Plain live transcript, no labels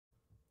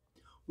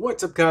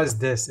What's up, guys?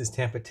 This is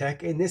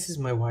TampaTec, and this is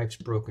my wife's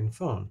broken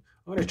phone.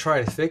 I'm going to try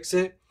to fix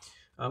it.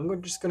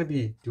 Just going to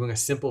be doing a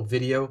simple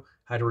video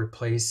how to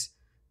replace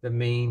the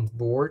main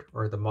board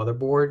or the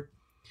motherboard.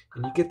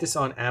 And you get this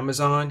on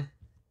Amazon.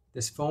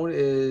 This phone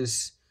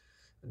is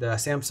the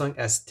Samsung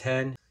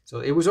S10. So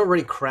it was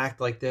already cracked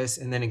like this,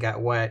 and then it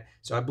got wet.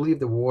 So I believe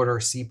the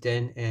water seeped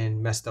in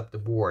and messed up the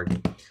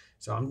board.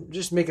 So I'm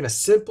just making a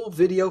simple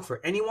video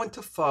for anyone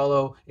to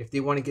follow if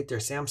they want to get their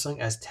Samsung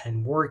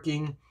S10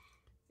 working.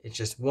 It's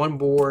just one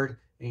board,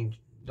 and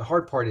the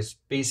hard part is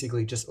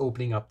basically just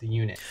opening up the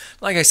unit.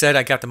 Like I said,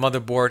 I got the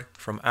motherboard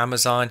from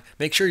Amazon.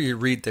 Make sure you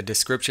read the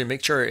description.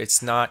 Make sure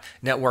it's not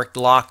network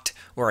locked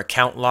or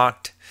account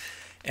locked.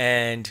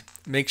 And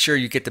make sure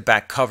you get the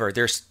back cover.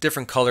 There's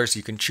different colors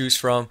you can choose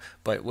from,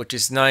 but what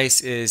is nice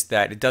is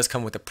that it does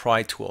come with a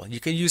pry tool. You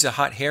can use a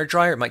hot hair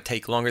dryer. It might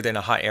take longer than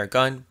a hot air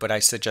gun, but I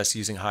suggest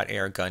using a hot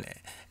air gun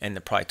and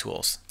the pry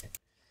tools.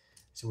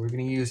 So we're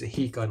going to use a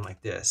heat gun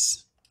like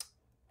this.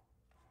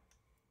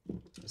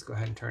 Let's go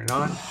ahead and turn it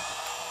on.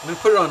 I'm going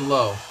to put it on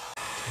low.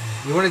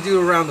 You want to do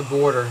it around the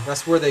border.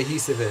 That's where the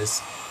adhesive is.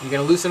 You're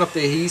going to loosen up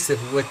the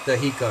adhesive with the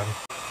heat gun.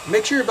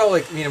 Make sure you're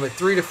about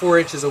 3 to 4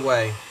 inches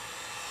away.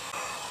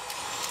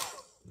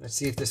 Let's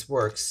see if this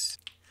works.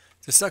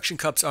 The suction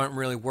cups aren't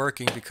really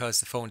working because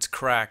the phone's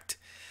cracked.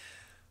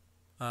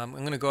 I'm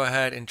going to go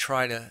ahead and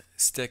try to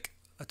stick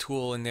a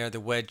tool in there to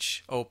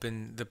wedge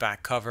open the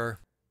back cover.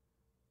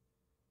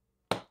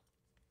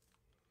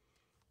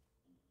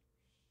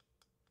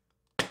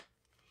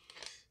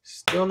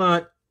 Still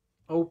not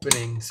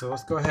opening, so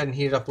let's go ahead and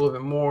heat it up a little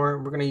bit more.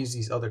 We're going to use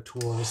these other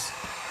tools.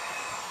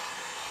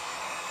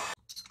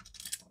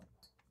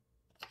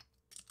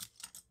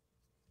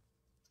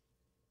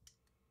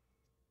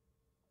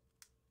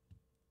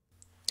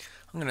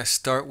 I'm going to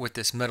start with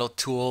this metal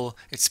tool.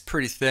 It's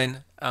pretty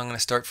thin. I'm going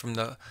to start from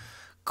the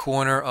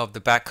corner of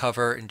the back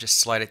cover and just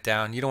slide it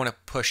down. You don't want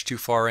to push too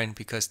far in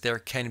because there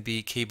can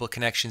be cable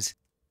connections.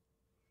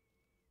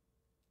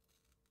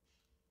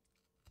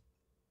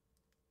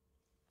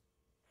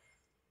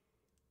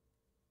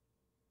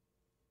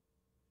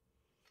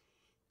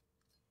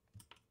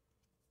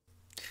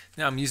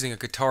 Now I'm using a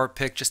guitar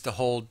pick just to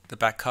hold the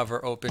back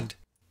cover opened.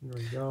 There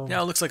we go.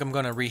 Now it looks like I'm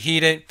going to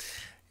reheat it.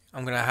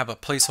 I'm going to have a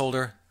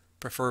placeholder,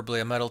 preferably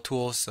a metal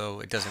tool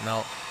so it doesn't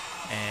melt.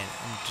 And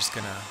I'm just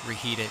going to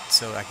reheat it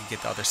so I can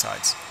get the other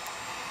sides.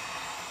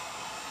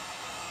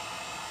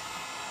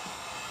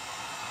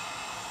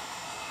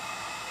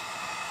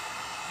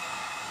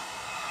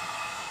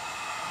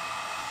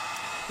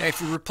 Now, if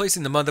you're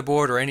replacing the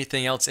motherboard or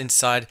anything else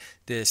inside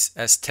this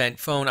S10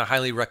 phone, I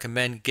highly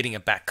recommend getting a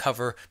back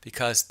cover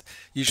because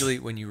usually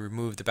when you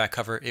remove the back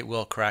cover, it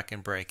will crack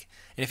and break.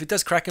 And if it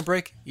does crack and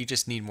break, you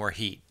just need more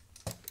heat.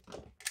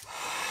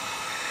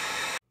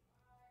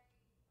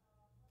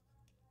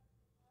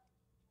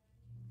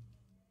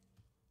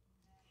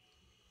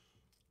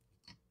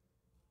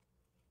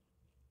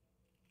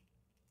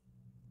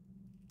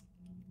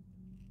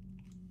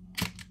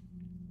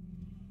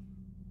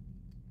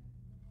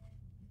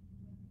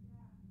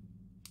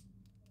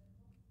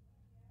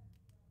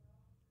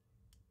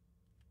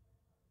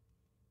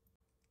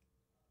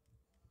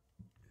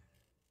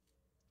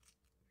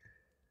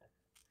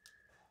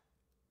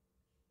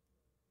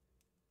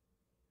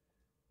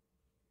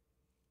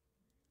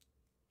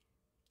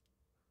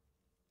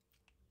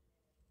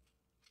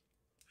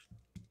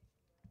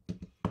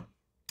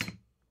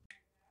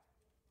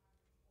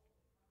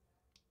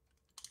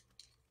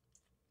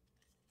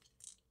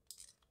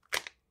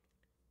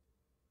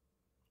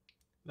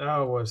 That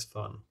was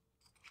fun.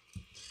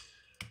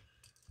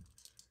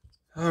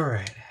 All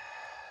right.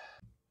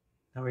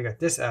 Now we got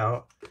this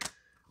out.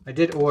 I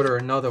did order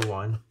another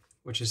one,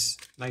 which is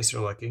nicer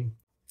looking.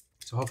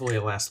 So hopefully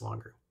it'll last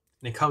longer.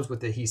 And it comes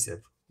with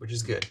adhesive, which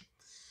is good.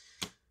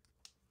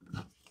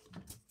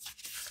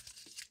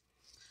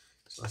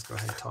 So let's go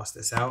ahead and toss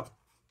this out.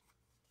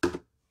 And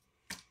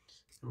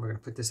we're going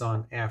to put this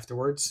on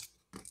afterwards.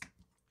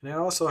 And I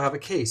also have a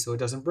case so it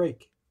doesn't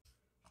break.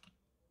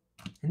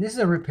 And this is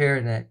a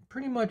repair that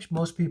pretty much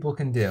most people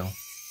can do.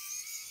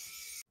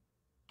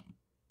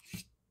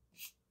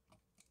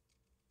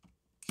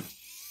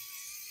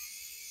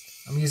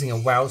 I'm using a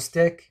wow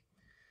stick.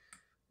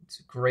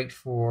 It's great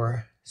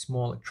for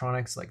small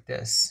electronics like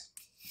this.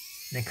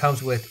 And it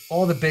comes with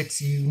all the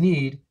bits you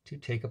need to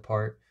take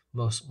apart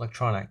most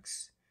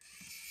electronics,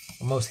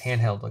 or most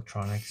handheld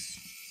electronics.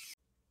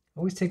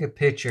 Always take a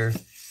picture.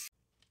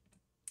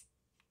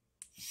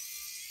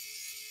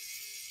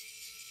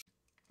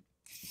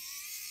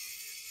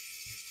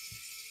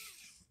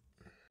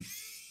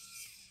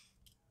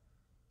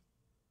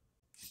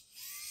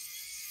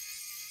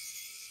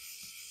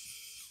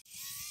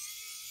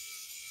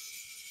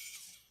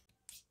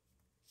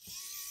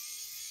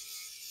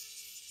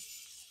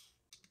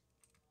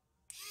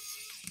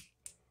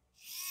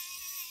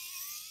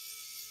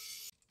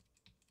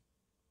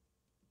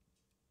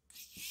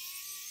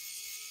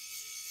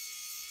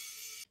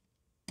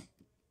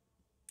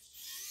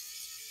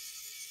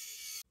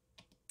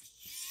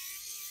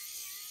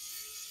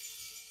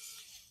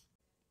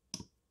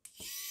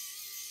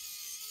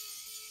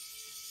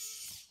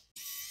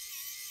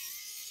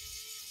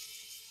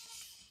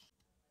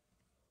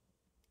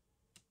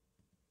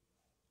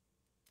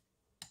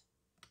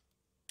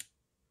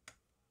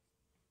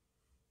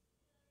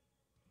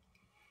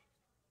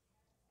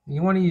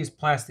 You want to use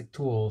plastic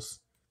tools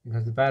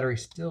because the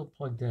battery's still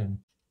plugged in.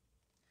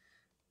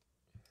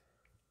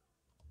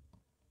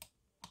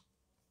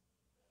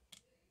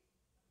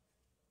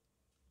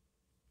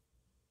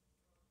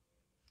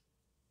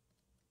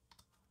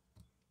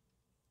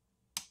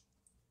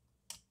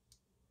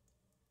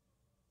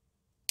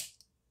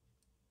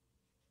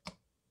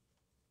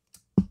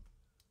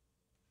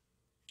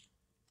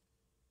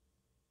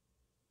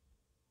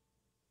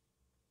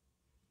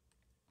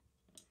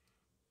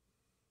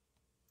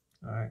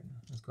 All right,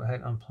 let's go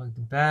ahead and unplug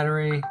the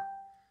battery.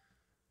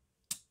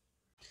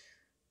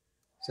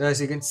 So as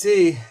you can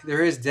see,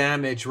 there is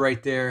damage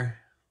right there.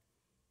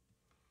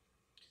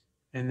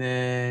 And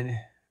then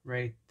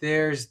right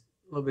there's a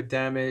little bit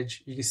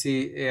damage. You can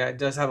see, yeah, it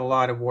does have a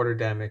lot of water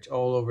damage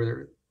all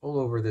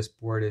over this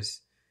board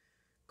is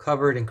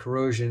covered in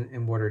corrosion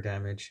and water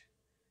damage.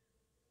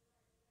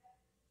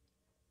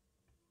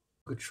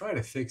 Could try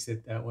to fix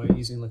it that way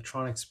using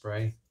electronic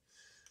spray.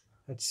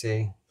 Let's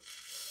see.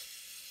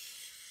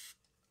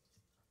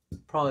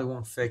 Probably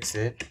won't fix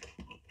it.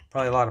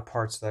 Probably a lot of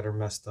parts that are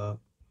messed up.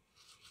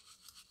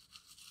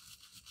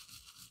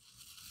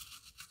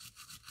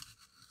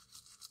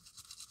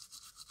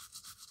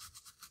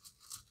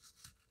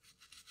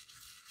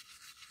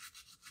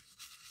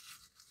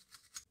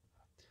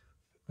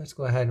 Let's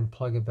go ahead and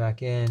plug it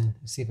back in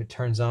and see if it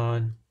turns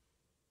on.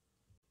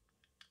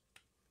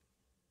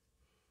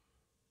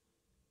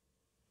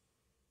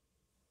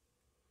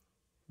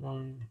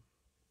 One.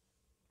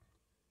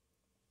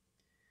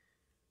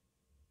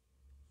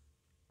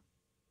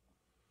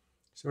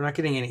 So we're not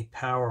getting any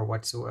power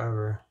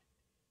whatsoever.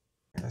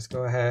 Let's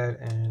go ahead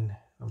and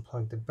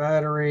unplug the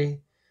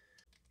battery.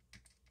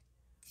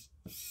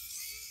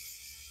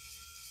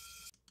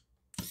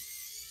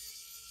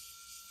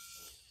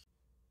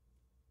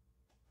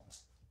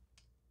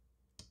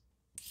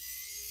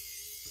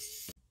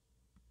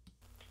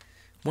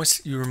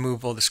 Once you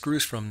remove all the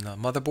screws from the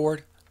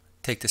motherboard,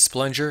 take the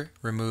plunger,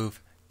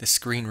 remove the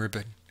screen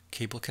ribbon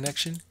cable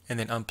connection, and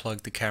then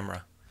unplug the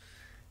camera.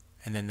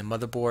 And then the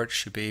motherboard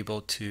should be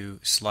able to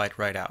slide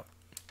right out.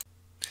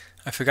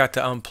 I forgot to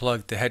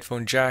unplug the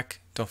headphone jack.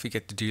 Don't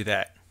forget to do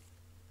that.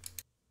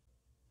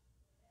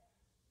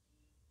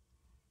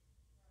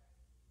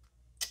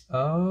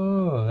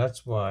 Oh,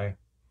 that's why.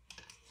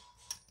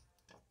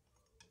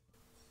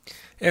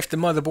 If the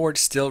motherboard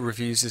still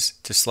refuses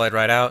to slide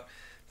right out,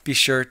 be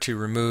sure to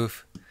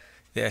remove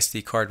the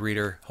SD card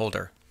reader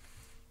holder,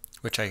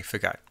 which I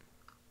forgot.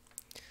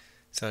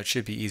 So it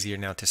should be easier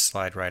now to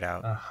slide right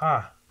out.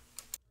 Aha.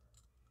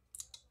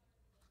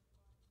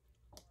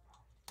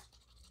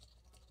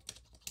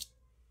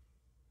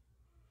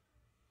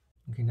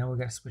 Okay, now we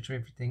got to switch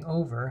everything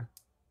over.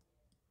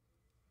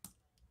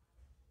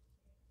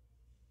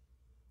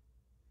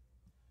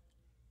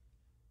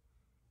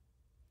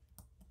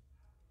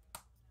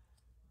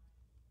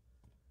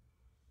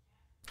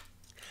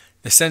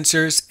 The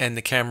sensors and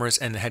the cameras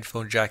and the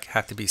headphone jack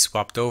have to be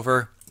swapped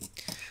over,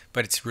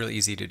 but it's really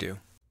easy to do.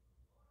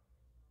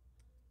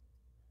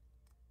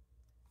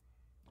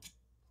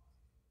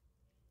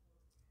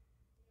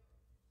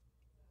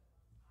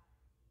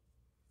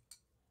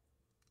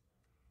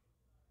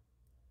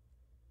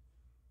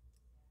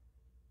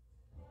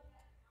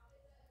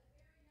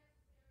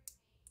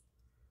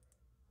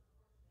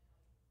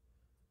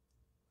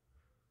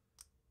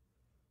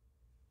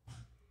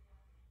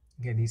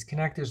 Okay, these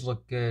connectors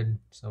look good,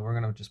 so we're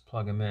going to just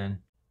plug them in.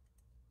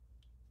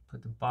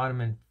 Put the bottom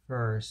in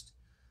first.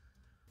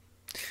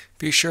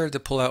 Be sure to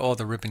pull out all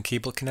the ribbon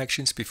cable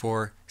connections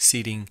before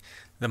seating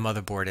the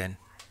motherboard in.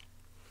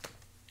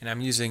 And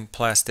I'm using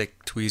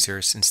plastic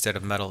tweezers instead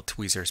of metal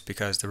tweezers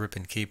because the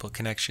ribbon cable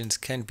connections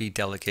can be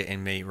delicate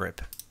and may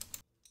rip.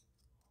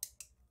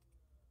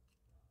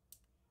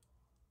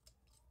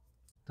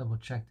 Double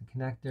check the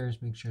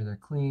connectors, make sure they're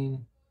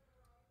clean.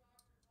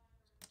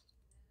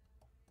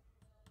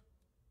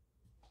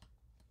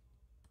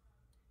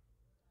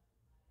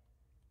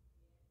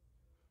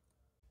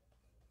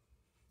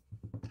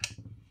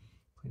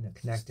 Putting the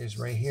connectors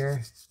right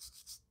here.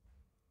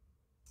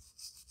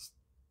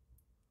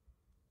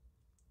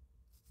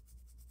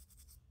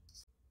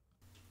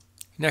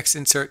 Next,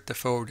 insert the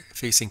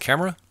forward-facing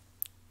camera.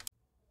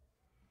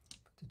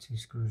 Put the two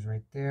screws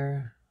right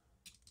there.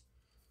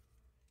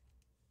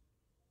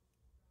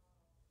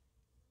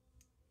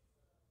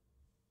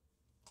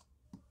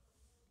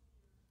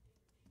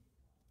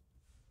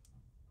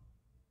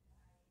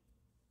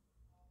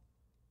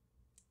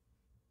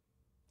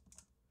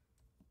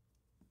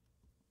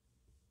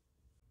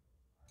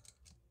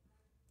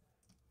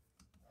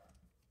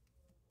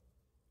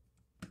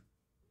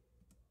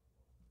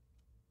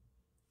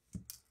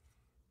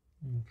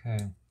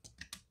 Okay.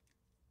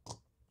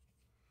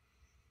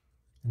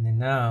 And then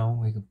now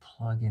we can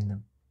plug in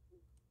the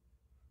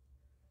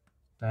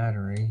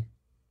battery.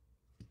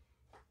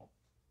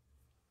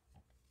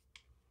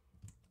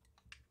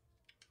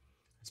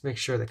 Let's make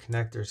sure the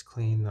connector is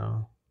clean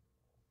though.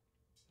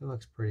 It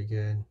looks pretty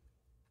good.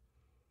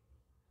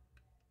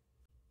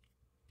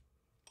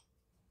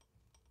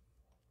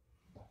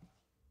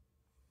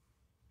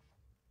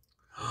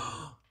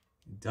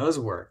 does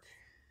work.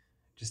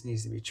 It just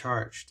needs to be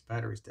charged. The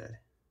battery's dead.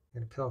 I'm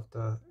going to peel off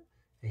the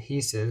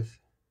adhesive.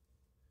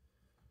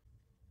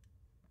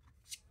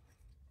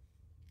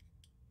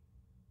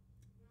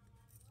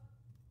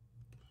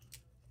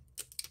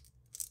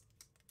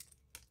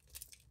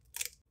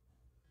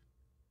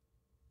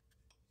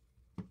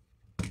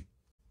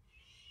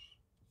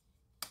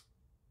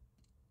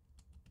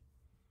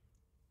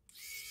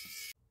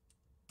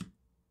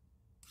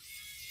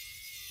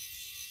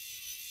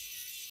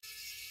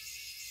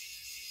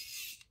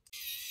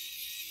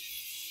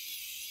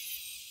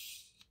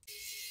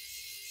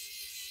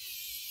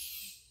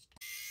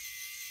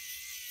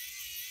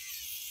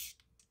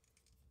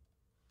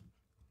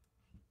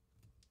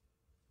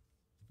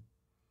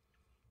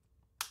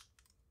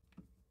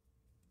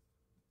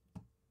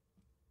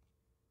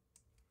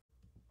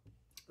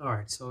 All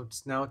right, so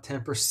it's now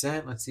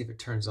 10%. Let's see if it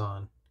turns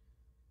on.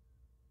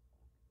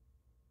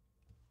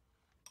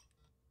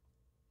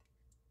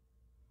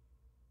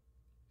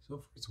 So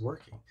far it's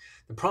working.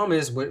 The problem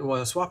is,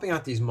 when swapping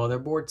out these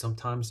motherboards,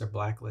 sometimes they're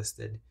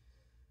blacklisted.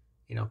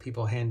 You know,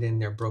 people hand in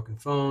their broken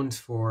phones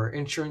for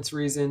insurance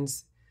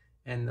reasons,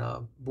 and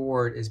the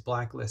board is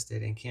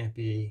blacklisted and can't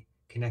be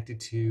connected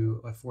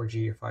to a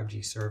 4G or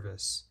 5G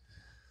service.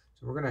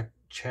 So we're going to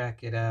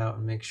check it out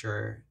and make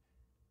sure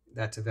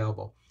that's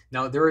available.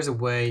 Now, there is a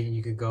way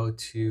you could go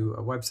to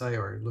a website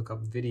or look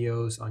up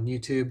videos on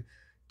YouTube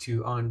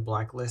to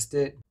unblacklist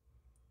it.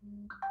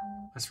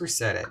 Let's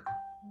reset it,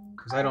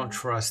 because I don't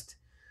trust,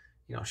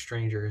 you know,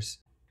 strangers.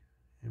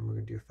 And we're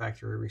going to do a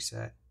factory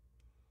reset.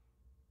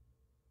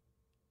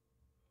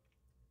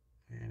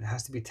 And it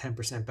has to be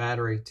 10%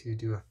 battery to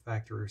do a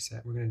factory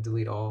reset. We're going to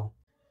delete all.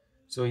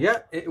 So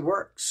yeah, it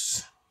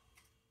works.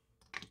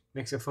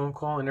 Makes a phone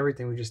call and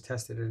everything. We just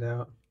tested it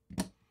out.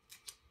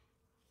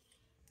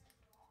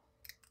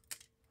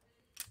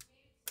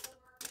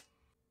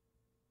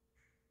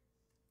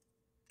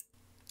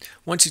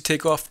 Once you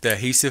take off the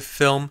adhesive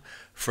film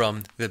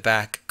from the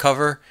back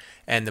cover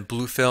and the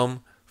blue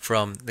film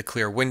from the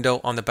clear window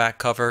on the back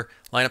cover,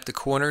 line up the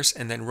corners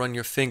and then run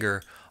your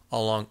finger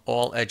along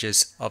all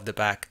edges of the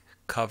back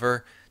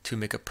cover to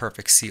make a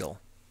perfect seal.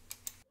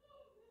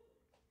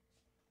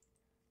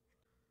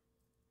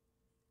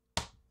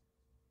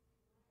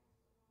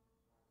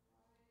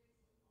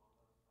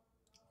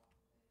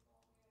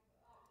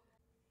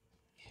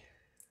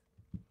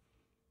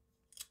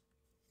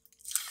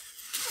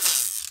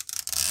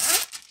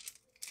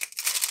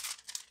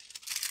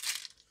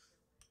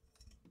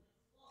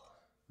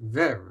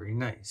 Very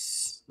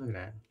nice. Look at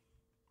that.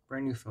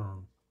 Brand new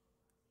phone.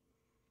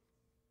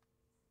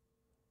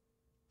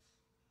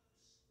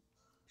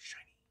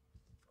 Shiny.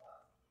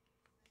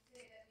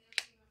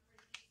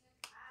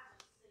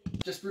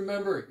 Just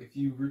remember, if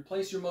you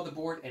replace your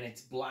motherboard and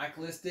it's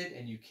blacklisted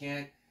and you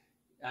can't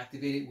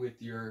activate it with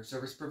your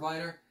service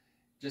provider,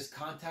 just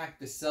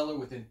contact the seller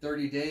within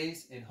 30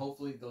 days and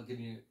hopefully they'll give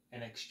you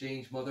an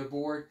exchange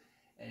motherboard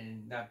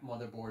and that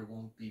motherboard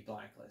won't be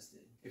blacklisted.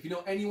 If you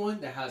know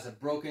anyone that has a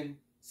broken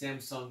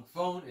Samsung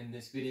phone and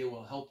this video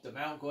will help them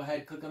out, go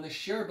ahead, click on the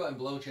share button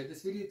below and share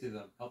this video to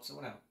them. Help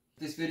someone out.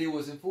 If this video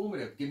was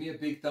informative, give me a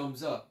big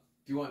thumbs up.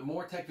 If you want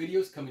more tech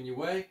videos coming your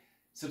way,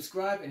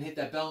 subscribe and hit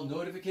that bell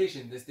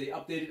notification to stay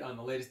updated on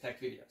the latest tech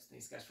videos.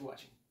 Thanks guys for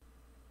watching.